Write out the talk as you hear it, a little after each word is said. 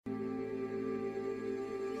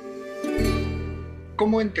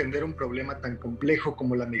¿Cómo entender un problema tan complejo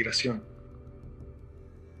como la migración?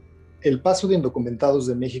 El paso de indocumentados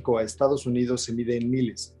de México a Estados Unidos se mide en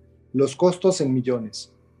miles, los costos en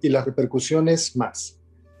millones y las repercusiones más.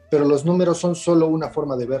 Pero los números son solo una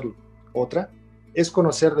forma de verlo. Otra es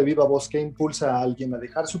conocer de viva voz qué impulsa a alguien a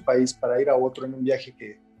dejar su país para ir a otro en un viaje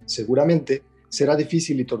que, seguramente, será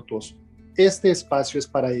difícil y tortuoso. Este espacio es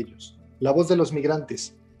para ellos, la voz de los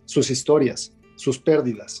migrantes, sus historias, sus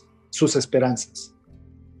pérdidas, sus esperanzas.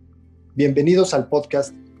 Bienvenidos al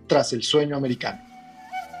podcast Tras el Sueño Americano.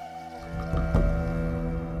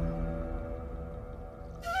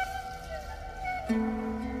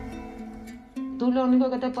 Tú lo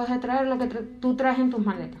único que te puedes traer es lo que tú traes en tus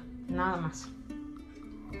maletas, nada más.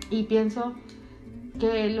 Y pienso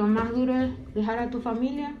que lo más duro es dejar a tu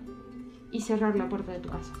familia y cerrar la puerta de tu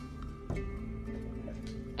casa.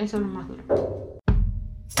 Eso es lo más duro.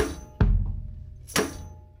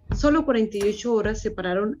 Solo 48 horas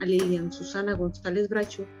separaron a Lilian Susana González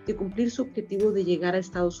Bracho de cumplir su objetivo de llegar a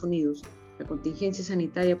Estados Unidos. La contingencia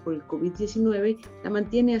sanitaria por el COVID-19 la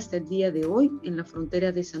mantiene hasta el día de hoy en la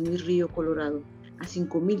frontera de San Luis Río, Colorado, a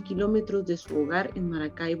 5,000 kilómetros de su hogar en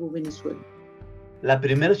Maracaibo, Venezuela. La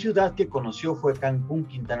primera ciudad que conoció fue Cancún,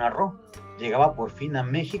 Quintana Roo. Llegaba por fin a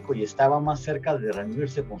México y estaba más cerca de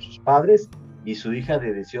reunirse con sus padres y su hija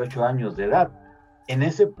de 18 años de edad. En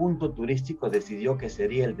ese punto turístico decidió que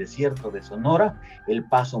sería el desierto de Sonora el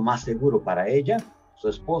paso más seguro para ella, su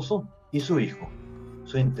esposo y su hijo.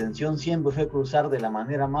 Su intención siempre fue cruzar de la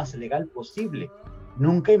manera más legal posible.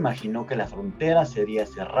 Nunca imaginó que la frontera sería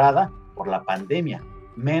cerrada por la pandemia,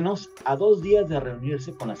 menos a 2 días de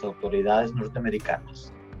reunirse con las autoridades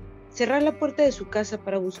norteamericanas. Cerrar la puerta de su casa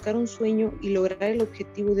para buscar un sueño y lograr el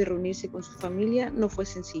objetivo de reunirse con su familia no fue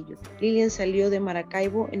sencillo. Lilian salió de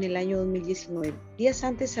Maracaibo en el año 2019. Días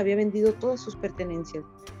antes había vendido todas sus pertenencias.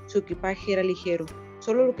 Su equipaje era ligero,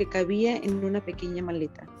 solo lo que cabía en una pequeña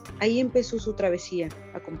maleta. Ahí empezó su travesía,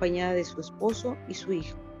 acompañada de su esposo y su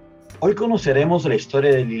hijo. Hoy conoceremos la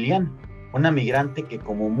historia de Lilian, una migrante que,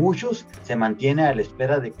 como muchos, se mantiene a la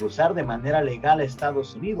espera de cruzar de manera legal a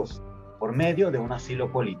Estados Unidos por medio de un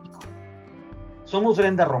asilo político. Somos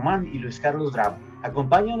Brenda Román y Luis Carlos Bravo.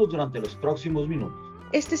 Acompáñanos durante los próximos minutos.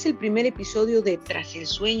 Este es el primer episodio de Tras el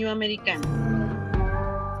Sueño Americano.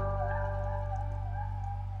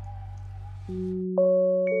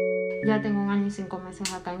 Ya tengo 1 año y 5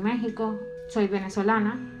 meses acá en México. Soy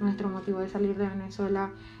venezolana. Nuestro motivo de salir de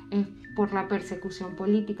Venezuela es por la persecución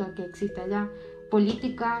política que existe allá.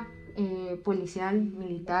 Política, policial,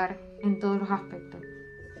 militar, en todos los aspectos.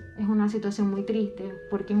 Es una situación muy triste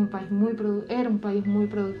porque era un país muy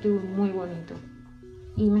productivo y muy bonito.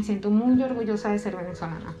 Y me siento muy orgullosa de ser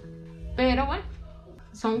venezolana. Pero bueno,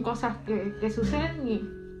 son cosas que suceden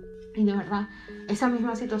y de verdad, esa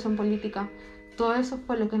misma situación política, todo eso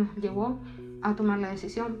fue lo que nos llevó a tomar la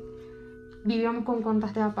decisión. Vivíamos con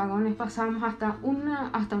constantes de apagones, pasamos hasta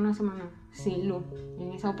una semana sin luz.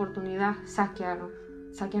 En esa oportunidad saquearon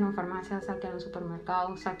farmacias, saquearon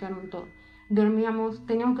supermercados, saquearon todo. Teníamos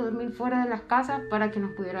que dormir fuera de las casas para que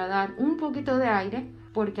nos pudiera dar un poquito de aire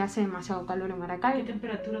porque hace demasiado calor en Maracaibo. ¿Qué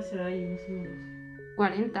temperatura será ahí más o menos?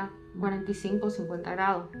 40, 45, 50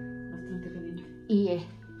 grados. Bastante caliente. Y es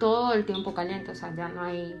todo el tiempo caliente, o sea, ya no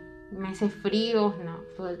hay meses fríos, no,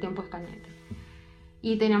 todo el tiempo es caliente.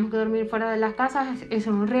 Y teníamos que dormir fuera de las casas, eso es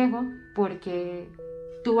un riesgo porque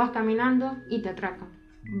tú vas caminando y te atracan.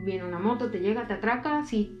 Viene una moto, te llega, te atraca,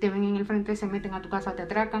 si te ven en el frente se meten a tu casa, te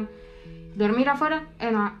atracan. Dormir afuera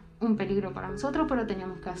era un peligro para nosotros, pero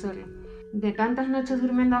teníamos que hacerlo. De tantas noches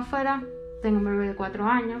durmiendo afuera, tengo un bebé de 4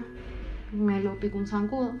 años, me lo picó un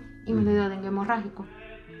zancudo y me le dio dengue hemorrágico.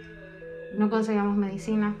 No conseguíamos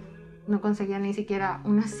medicina, no conseguía ni siquiera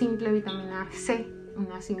una simple vitamina C,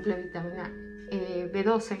 una simple vitamina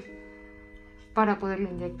B12 para poderle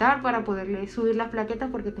inyectar, para poderle subir las plaquetas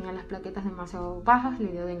porque tenía las plaquetas demasiado bajas,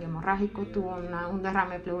 le dio dengue hemorrágico, tuvo un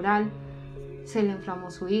derrame pleural, se le inflamó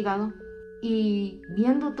su hígado. Y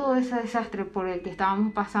viendo todo ese desastre por el que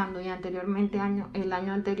estábamos pasando y anteriormente, el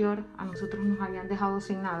año anterior, a nosotros nos habían dejado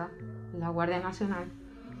sin nada, la Guardia Nacional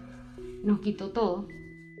nos quitó todo.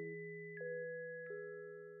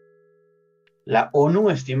 La ONU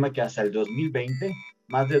estima que hasta el 2020,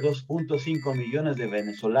 más de 2.5 millones de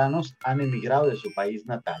venezolanos han emigrado de su país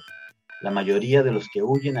natal. La mayoría de los que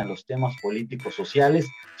huyen a los temas políticos sociales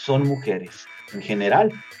son mujeres. En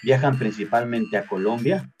general, viajan principalmente a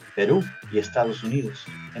Colombia, Perú y Estados Unidos,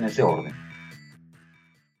 en ese orden.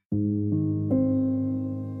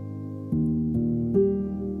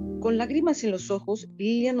 Con lágrimas en los ojos,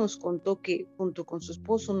 Lilian nos contó que, junto con su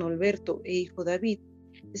esposo Norberto e hijo David,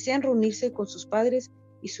 desean reunirse con sus padres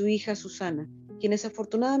y su hija Susana, quienes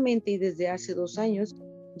afortunadamente y desde hace 2 años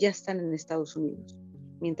ya están en Estados Unidos.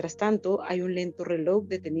 Mientras tanto, hay un lento reloj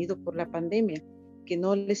detenido por la pandemia que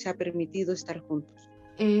no les ha permitido estar juntos.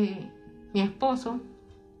 Mi esposo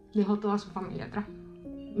dejó toda su familia atrás.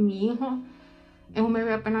 Mi hijo es un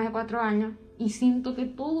bebé apenas de 4 años y siento que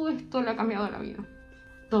todo esto le ha cambiado la vida.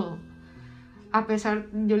 Todo. A pesar,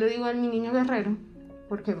 yo le digo a mi niño guerrero,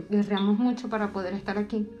 porque guerreamos mucho para poder estar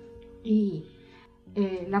aquí. Y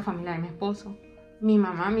la familia de mi esposo, mi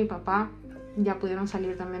mamá, mi papá, ya pudieron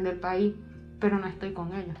salir también del país, pero no estoy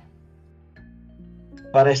con ellos.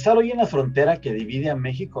 Para estar hoy en la frontera que divide a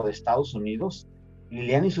México de Estados Unidos,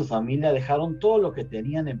 Liliana y su familia dejaron todo lo que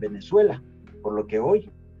tenían en Venezuela, por lo que hoy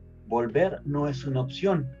volver no es una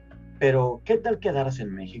opción. Pero, ¿qué tal quedarse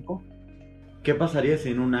en México? ¿Qué pasaría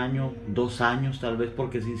si en 1 año, 2 años, tal vez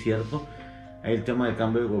porque es incierto? Hay el tema del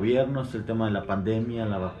cambio de gobierno, está el tema de la pandemia,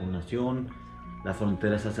 la vacunación, la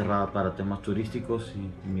frontera está cerrada para temas turísticos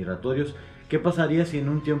y migratorios. ¿Qué pasaría si en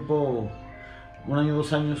un tiempo, 1 año,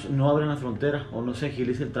 2 años, no abren la frontera o no se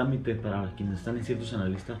agiliza el trámite para quienes están inscritos en la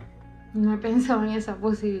lista? No he pensado en esa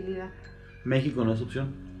posibilidad. ¿México no es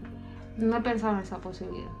opción? No he pensado en esa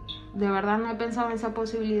posibilidad. De verdad no he pensado en esa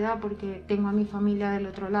posibilidad porque tengo a mi familia del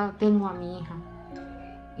otro lado, tengo a mi hija.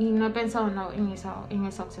 Y no he pensado en esa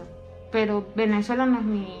opción. Pero Venezuela no es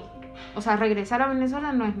mi... O sea, regresar a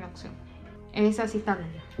Venezuela no es mi opción. Esa sí está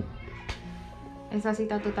nula. Esa sí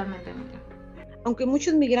está totalmente nula. Aunque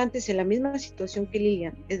muchos migrantes en la misma situación que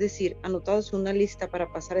Lilian, es decir, anotados en una lista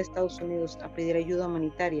para pasar a Estados Unidos a pedir ayuda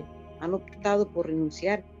humanitaria, han optado por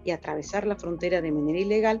renunciar y atravesar la frontera de manera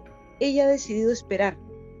ilegal, ella ha decidido esperar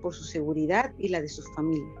por su seguridad y la de su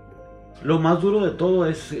familia. Lo más duro de todo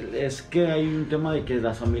es que hay un tema de que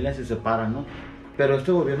las familias se separan, ¿no? Pero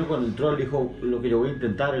este gobierno cuando entró dijo, lo que yo voy a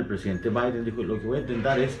intentar, el presidente Biden dijo, lo que voy a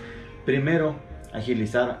intentar es, primero,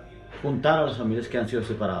 agilizar, juntar a las familias que han sido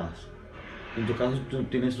separadas. En tu caso, tú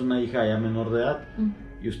tienes una hija ya menor de edad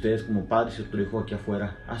y ustedes como padres y otro hijo aquí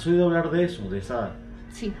afuera. ¿Has oído hablar de eso, de esa...?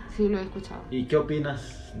 Sí, sí lo he escuchado. ¿Y qué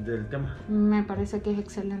opinas del tema? Me parece que es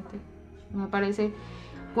excelente. Me parece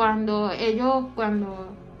cuando eso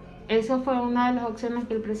fue una de las opciones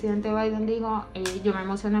que el presidente Biden dijo, yo me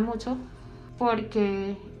emocioné mucho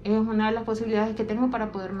porque es una de las posibilidades que tengo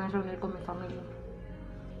para poderme reunir con mi familia.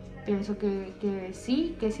 Pienso que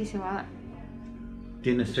sí se va a dar.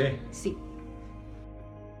 ¿Tienes fe? Sí.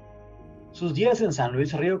 Sus días en San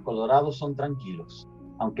Luis Río Colorado son tranquilos,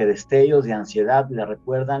 aunque destellos de ansiedad le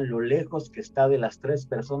recuerdan lo lejos que está de las 3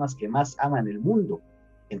 personas que más ama en el mundo,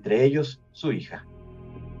 entre ellos su hija.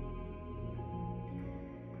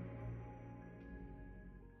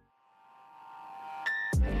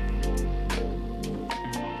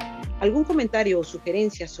 ¿Algún comentario o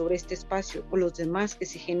sugerencia sobre este espacio o los demás que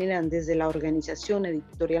se generan desde la Organización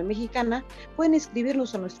Editorial Mexicana? Pueden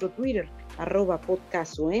escribirnos a nuestro Twitter,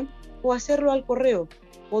 @podcastom, o hacerlo al correo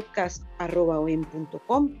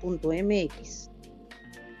podcast@om.com.mx.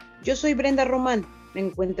 Yo soy Brenda Román. Me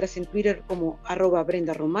encuentras en Twitter como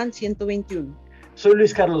 @BrendaRomán121. Soy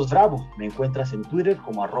Luis Carlos Bravo. Me encuentras en Twitter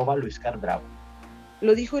como @LuisCarBravo.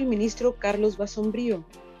 Lo dijo el ministro Carlos Basombrío.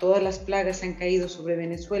 Todas las plagas han caído sobre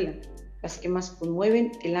Venezuela, las que más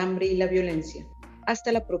conmueven el hambre y la violencia.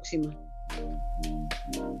 Hasta la próxima.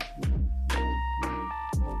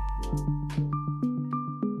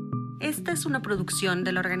 Esta es una producción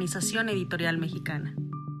de la Organización Editorial Mexicana.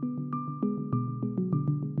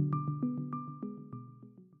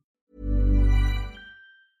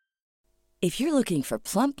 If you're looking for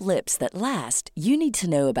plump lips that last, you need to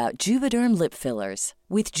know about Juvederm lip fillers.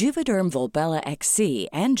 With Juvederm Volbella XC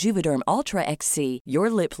and Juvederm Ultra XC, your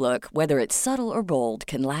lip look, whether it's subtle or bold,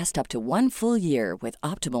 can last up to 1 full year with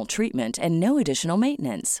optimal treatment and no additional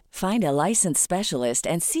maintenance. Find a licensed specialist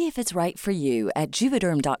and see if it's right for you at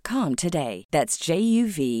Juvederm.com today. That's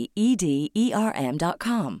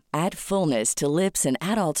JUVEDERM.com. Add fullness to lips in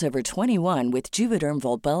adults over 21 with Juvederm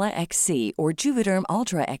Volbella XC or Juvederm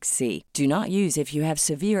Ultra XC. Do not use if you have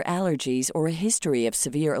severe allergies or a history of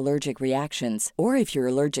severe allergic reactions, or if you're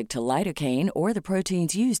allergic to lidocaine or the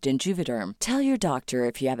proteins used in Juvederm. Tell your doctor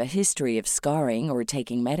if you have a history of scarring or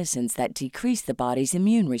taking medicines that decrease the body's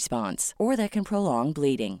immune response or that can prolong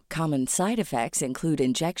bleeding. Common side effects include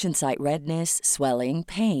injection site redness, swelling,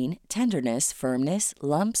 pain, tenderness, firmness,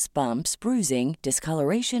 lumps, bumps, bruising,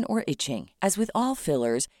 discoloration, or itching. As with all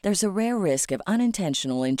fillers, there's a rare risk of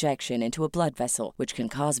unintentional injection into a blood vessel, which can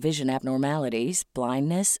cause vision abnormalities,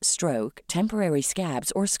 blindness, stroke, temporary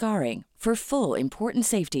scabs, or scarring. For full, important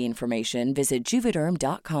safety information, visit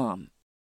Juvederm.com.